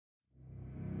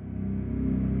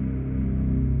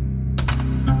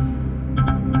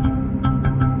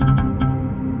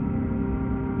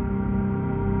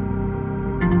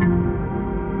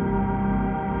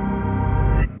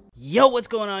Yo, what's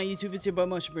going on YouTube? It's your boy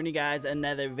Motion Bruni, guys.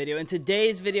 Another video. In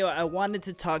today's video, I wanted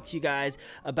to talk to you guys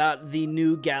about the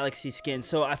new Galaxy skin.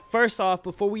 So first off,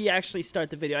 before we actually start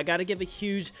the video, I gotta give a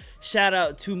huge shout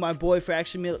out to my boy for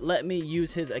actually letting me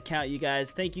use his account, you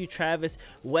guys. Thank you, Travis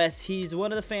West. He's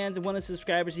one of the fans and one of the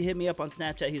subscribers. He hit me up on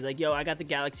Snapchat. He's like, yo, I got the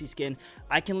Galaxy skin.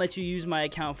 I can let you use my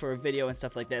account for a video and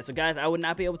stuff like that. So guys, I would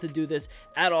not be able to do this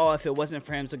at all if it wasn't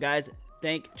for him. So guys,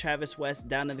 thank Travis West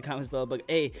down in the comments below. But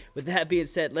hey, with that being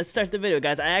said, let's start the video,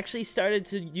 guys. I actually started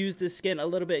to use this skin a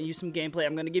little bit and use some gameplay.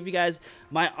 I'm going to give you guys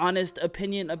my honest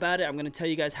opinion about it. I'm going to tell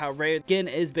you guys how rare the skin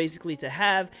is basically to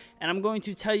have, and I'm going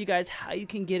to tell you guys how you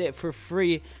can get it for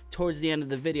free towards the end of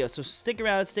the video. So stick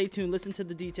around, stay tuned, listen to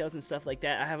the details and stuff like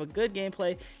that. I have a good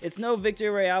gameplay. It's no victory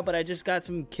royale, but I just got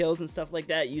some kills and stuff like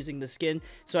that using the skin.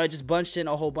 So I just bunched in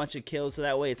a whole bunch of kills, so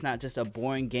that way it's not just a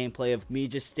boring gameplay of me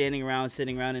just standing around,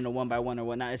 sitting around in a 1x1 or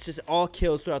whatnot. It's just all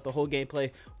kills throughout the whole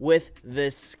gameplay with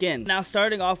this skin. Now,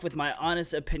 starting off with my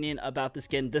honest opinion about the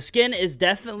skin is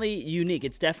definitely unique.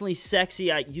 It's definitely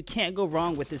sexy. You can't go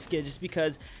wrong with this skin just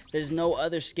because there's no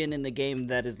other skin in the game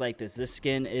that is like this. This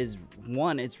skin is,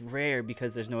 one, it's rare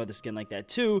because there's no other skin like that.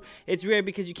 Two, it's rare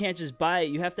because you can't just buy it.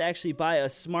 You have to actually buy a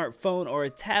smartphone or a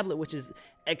tablet, which is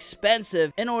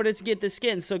expensive, in order to get the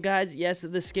skin. So guys, yes,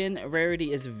 the skin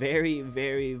rarity is very,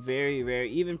 very, very rare.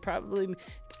 Even probably,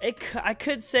 I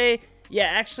could say, yeah,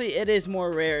 actually it is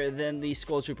more rare than the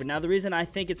Skull Trooper. Now, the reason I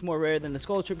think it's more rare than the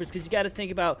Skull Trooper is because you got to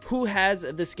think about who has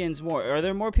the skins more. Are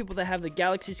there more people that have the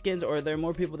Galaxy skins, or are there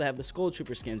more people that have the Skull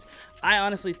Trooper skins? I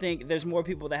honestly think there's more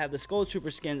people that have the Skull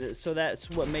Trooper skins, so that's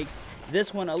what makes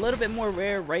this one a little bit more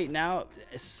rare right now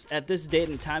at this date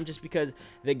and time, just because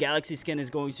the Galaxy skin is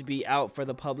going to be out for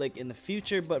the public in the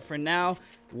future. But for now,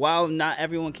 while not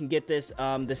everyone can get this,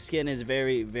 the skin is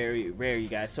very, very rare, you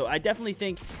guys. So I definitely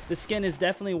think the skin is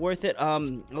definitely worth it. A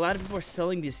lot of people are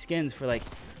selling these skins for like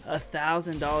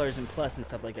 $1,000 and plus and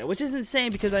stuff like that, which is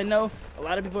insane because I know a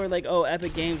lot of people are like, oh,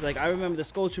 Epic Games, like I remember the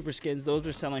Skull Trooper skins, those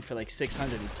were selling for like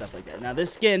 $600 and stuff like that. Now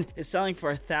this skin is selling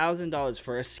for $1,000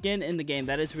 for a skin in the game.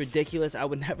 That is ridiculous. I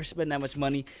would never spend that much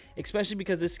money, especially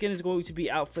because this skin is going to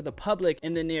be out for the public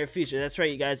in the near future. That's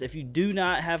right, you guys. If you do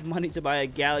not have money to buy a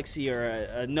Galaxy or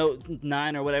a Note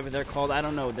 9 or whatever they're called, I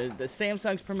don't know, the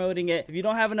Samsung's promoting it. If you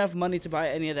don't have enough money to buy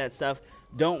any of that stuff,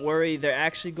 don't worry, they're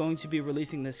actually going to be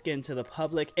releasing the skin to the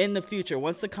public in the future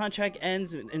once the contract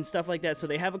ends and stuff like that. So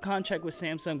they have a contract with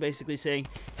Samsung basically saying,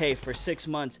 hey, for 6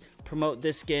 months promote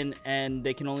this skin, and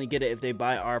they can only get it if they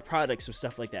buy our products or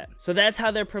stuff like that. So that's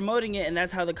how they're promoting it, and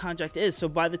that's how the contract is. So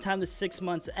by the time the 6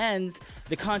 months ends,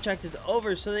 the contract is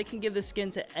over, so they can give the skin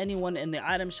to anyone in the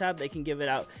item shop. They can give it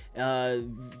out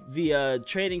via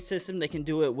trading system. They can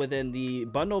do it within the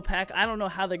bundle pack. I don't know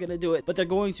how they're gonna do it, but they're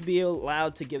going to be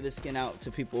allowed to give the skin out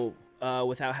to people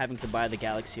without having to buy the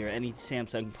Galaxy or any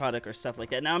Samsung product or stuff like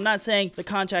that. Now, I'm not saying the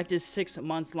contract is 6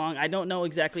 months long. I don't know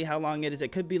exactly how long it is.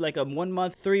 It could be like a 1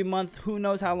 month, 3 month, who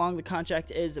knows how long the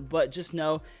contract is, but just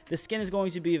know the skin is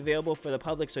going to be available for the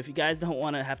public. So if you guys don't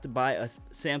want to have to buy a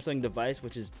Samsung device,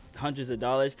 which is hundreds of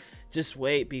dollars, just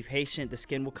wait, be patient. The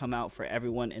skin will come out for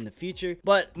everyone in the future.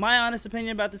 But my honest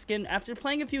opinion about the skin, after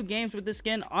playing a few games with the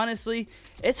skin, honestly,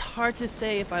 it's hard to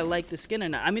say if I like the skin or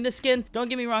not. I mean, the skin, don't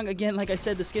get me wrong, again, like I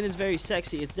said, the skin is very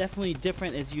sexy. It's definitely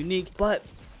different, it's unique, but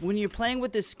when you're playing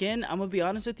with this skin, I'm gonna be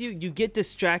honest with you, you get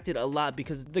distracted a lot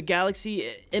because the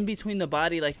Galaxy in between the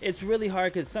body, like, it's really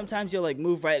hard because sometimes you'll like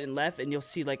move right and left and you'll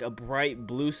see like a bright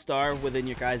blue star within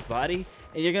your guy's body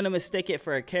and you're gonna mistake it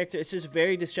for a character. It's just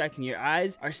very distracting. Your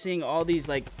eyes are seeing all these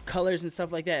like colors and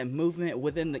stuff like that and movement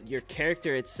within your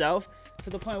character itself, to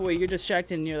the point where you're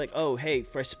distracted and you're like, oh, hey,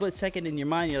 for a split second in your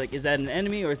mind, you're like, is that an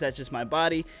enemy or is that just my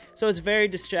body? So it's very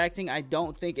distracting. I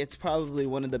don't think it's probably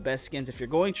one of the best skins. If you're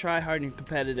going try hard and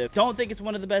competitive, don't think it's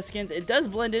one of the best skins. It does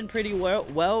blend in pretty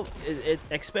well. It's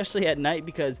especially at night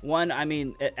because, one, I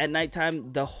mean, at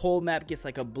nighttime, the whole map gets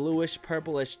like a bluish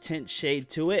purplish tint shade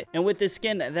to it. And with this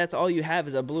skin, that's all you have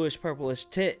is a bluish purplish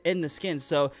tint in the skin.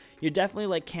 So you're definitely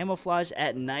like camouflage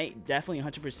at night, definitely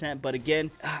 100%. But again,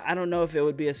 I don't know if it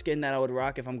would be a skin that I would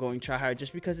rock if I'm going try hard,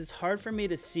 just because it's hard for me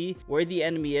to see where the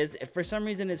enemy is. If for some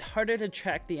reason it's harder to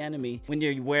track the enemy when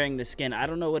you're wearing the skin. I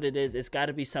don't know what it is. It's got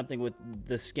to be something with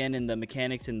the skin and the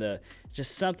mechanics and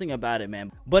just something about it,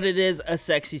 man. But it is a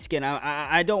sexy skin.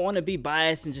 I don't want to be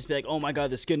biased and just be like, oh my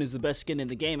god, the skin is the best skin in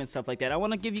the game and stuff like that. I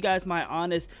want to give you guys my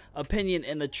honest opinion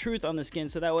and the truth on the skin,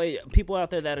 so that way people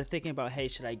out there that are thinking about, hey,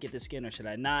 should I get the skin or should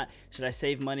I not? Should I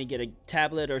save money, get a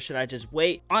tablet, or should I just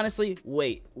wait? Honestly,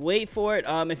 wait for it.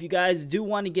 If you guys guys do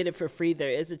want to get it for free, there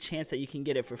is a chance that you can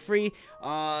get it for free,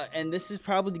 and this is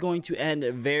probably going to end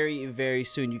very, very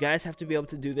soon. You guys have to be able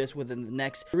to do this within the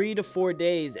next 3 to 4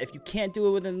 days. If you can't do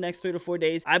it within the next 3 to 4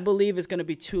 days, I believe it's going to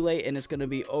be too late and it's going to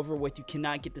be over with. You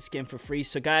cannot get the skin for free.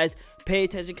 So guys, pay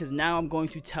attention, because now I'm going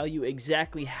to tell you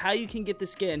exactly how you can get the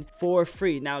skin for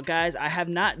free. Now guys, I have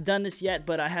not done this yet,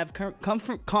 but I have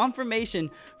confirmation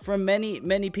from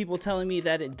many people telling me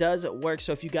that it does work.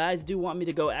 So if you guys do want me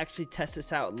to go actually test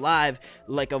this out live,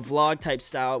 like a vlog type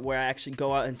style, where I actually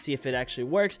go out and see if it actually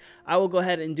works, I will go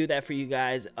ahead and do that for you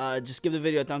guys. Just give the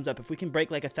video a thumbs up. If we can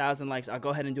break like 1,000 likes, I'll go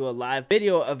ahead and do a live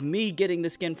video of me getting the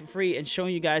skin for free and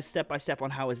showing you guys step by step on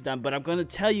how it's done. But I'm going to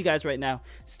tell you guys right now,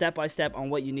 step by step, on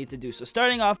what you need to do. So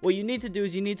starting off, what you need to do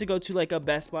is you need to go to like a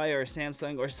Best Buy or a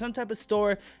Samsung or some type of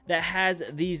store that has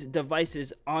these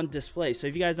devices on display. So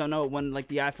if you guys don't know, when like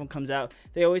the iPhone comes out,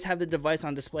 they always have the device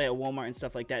on display at Walmart and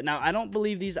stuff like that. Now I don't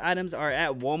believe these items are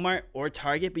at Walmart or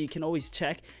Target, but you can always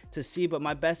check to see. But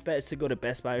my best bet is to go to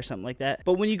Best Buy or something like that.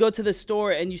 But when you go to the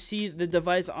store and you see the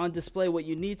device on display, what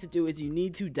you need to do is you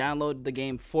need to download the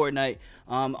game Fortnite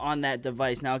on that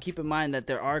device. Now keep in mind that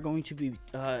there are going to be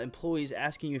employees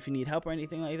asking you if you need help or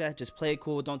anything like that. Just play it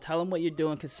cool. Don't tell them what you're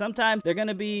doing, because sometimes they're going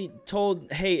to be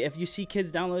told, hey, if you see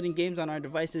kids downloading games on our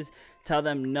devices, tell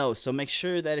them no. So make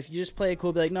sure that if you just play it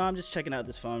cool, be like, no, I'm just checking out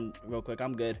this phone real quick,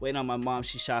 I'm good, waiting on my mom,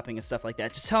 she's shopping and stuff like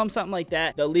that. Just tell them something like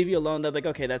that. They'll leave you alone. They'll be like,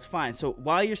 okay, that's fine. So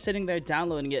while you're sitting there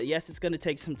downloading it, yes, it's going to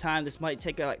take some time. This might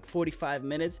take like 45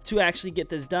 minutes to actually get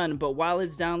this done, but while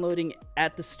it's downloading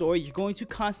at the store, you're going to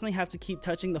constantly have to keep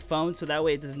touching the phone, so that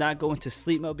way it does not go into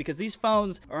sleep mode, because these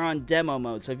phones are on demo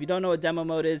mode. So if you don't know what demo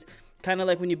mode is, kind of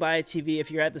like when you buy a TV, if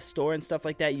you're at the store and stuff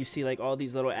like that, you see like all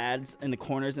these little ads in the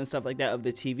corners and stuff like that of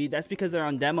the TV. That's because they're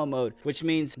on demo mode, which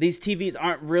means these TVs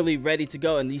aren't really ready to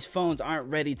go and these phones aren't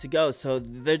ready to go. So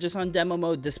they're just on demo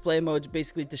mode, display mode,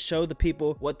 basically to show the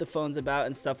people what the phone's about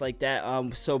and stuff like that.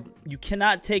 So you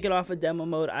cannot take it off of demo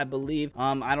mode, I believe.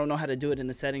 I don't know how to do it in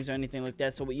the settings or anything like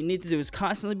that. So what you need to do is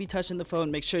constantly be touching the phone,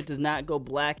 make sure it does not go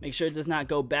black, make sure it does not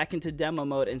go back into demo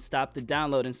mode and stop the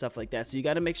download and stuff like that. So you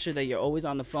got to make sure that you're always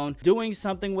on the phone doing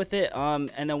something with it.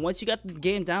 And then once you got the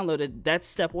game downloaded, that's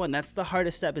step one. That's the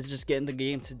hardest step, is just getting the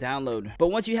game to download. But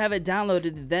once you have it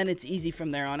downloaded, then it's easy from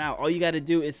there on out. All you got to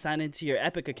do is sign into your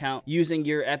Epic account using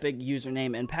your Epic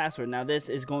username and password. Now this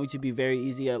is going to be very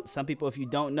easy. Some people, if you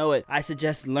don't know it, I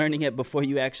suggest learning it before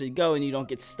you actually go and you don't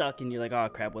get stuck and you're like, oh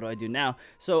crap, what do I do now?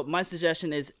 So my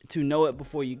suggestion is to know it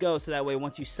before you go, so that way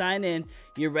once you sign in,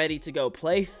 you're ready to go.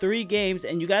 Play 3 games,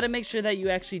 and you got to make sure that you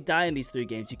actually die in these 3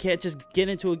 games. You can't just get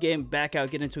into a game, back out,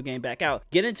 get into a game, back out.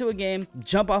 Get into a game,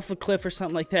 jump off a cliff or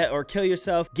something like that, or kill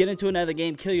yourself, get into another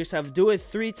game, kill yourself. Do it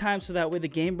 3 times, so that way the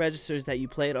game registers that you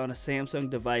played on a Samsung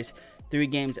device 3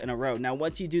 games in a row. Now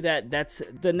once you do that, that's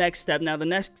the next step. Now the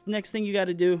next thing you got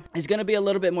to do is going to be a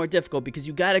little bit more difficult, because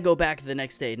you got to go back the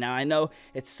next day. Now I know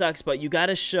it sucks, but you got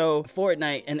to show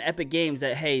Fortnite and Epic Games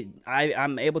that, hey,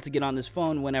 I'm able to get on this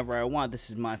phone whenever I want. This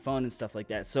is my phone and stuff like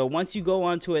that. So once you go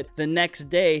onto it the next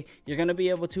day, you're going to be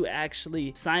able to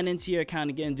actually sign into your account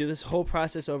again, do this whole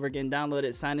process over again, download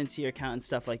it, sign into your account and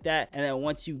stuff like that. And then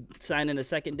once you sign in the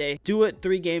second day, do it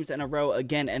 3 games in a row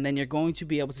again, and then you're going to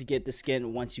be able to get the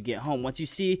skin once you get home. Once you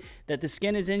see that the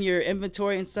skin is in your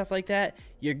inventory and stuff like that,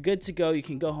 you're good to go. You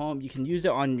can go home. You can use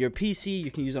it on your PC.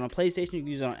 You can use it on PlayStation. You can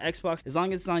use it on Xbox. As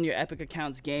long as it's on your Epic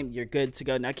account's game, you're good to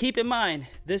go. Now keep in mind,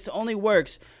 this only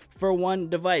works for 1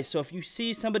 device. So if you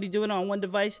see somebody doing it on 1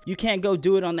 device, you can't go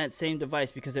do it on that same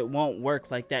device, because it won't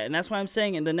work like that. And that's why I'm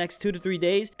saying in the next 2 to 3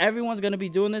 days, everyone's going to be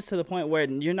doing this, to the point where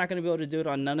you're not going to be able to do it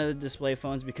on none of the display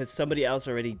phones, because somebody else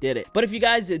already did it. But if you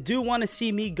guys do want to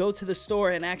see me go to the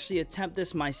store and actually attempt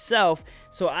this myself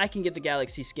so I can get the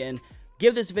Galaxy skin,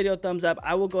 give this video a thumbs up.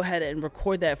 I will go ahead and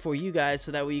record that for you guys,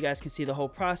 so that way you guys can see the whole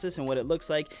process and what it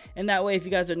looks like. And that way, if you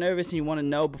guys are nervous and you want to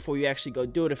know before you actually go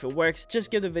do it if it works,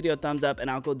 just give the video a thumbs up and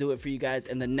I'll go do it for you guys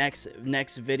in the next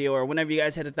video, or whenever you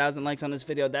guys hit 1,000 likes on this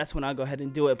video, that's when I'll go ahead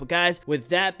and do it. But guys, with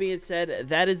that being said,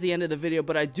 that is the end of the video.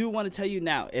 But I do want to tell you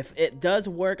now, if it does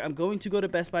work, I'm going to go to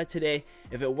Best Buy today.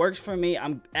 If it works for me,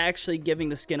 I'm actually giving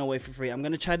the skin away for free. I'm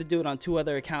going to try to do it on 2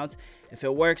 other accounts. If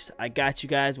it works, I got you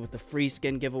guys with the free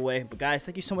skin giveaway. But guys,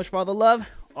 thank you so much for all the love,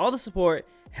 all the support,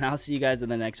 and I'll see you guys in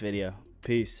the next video.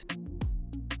 Peace.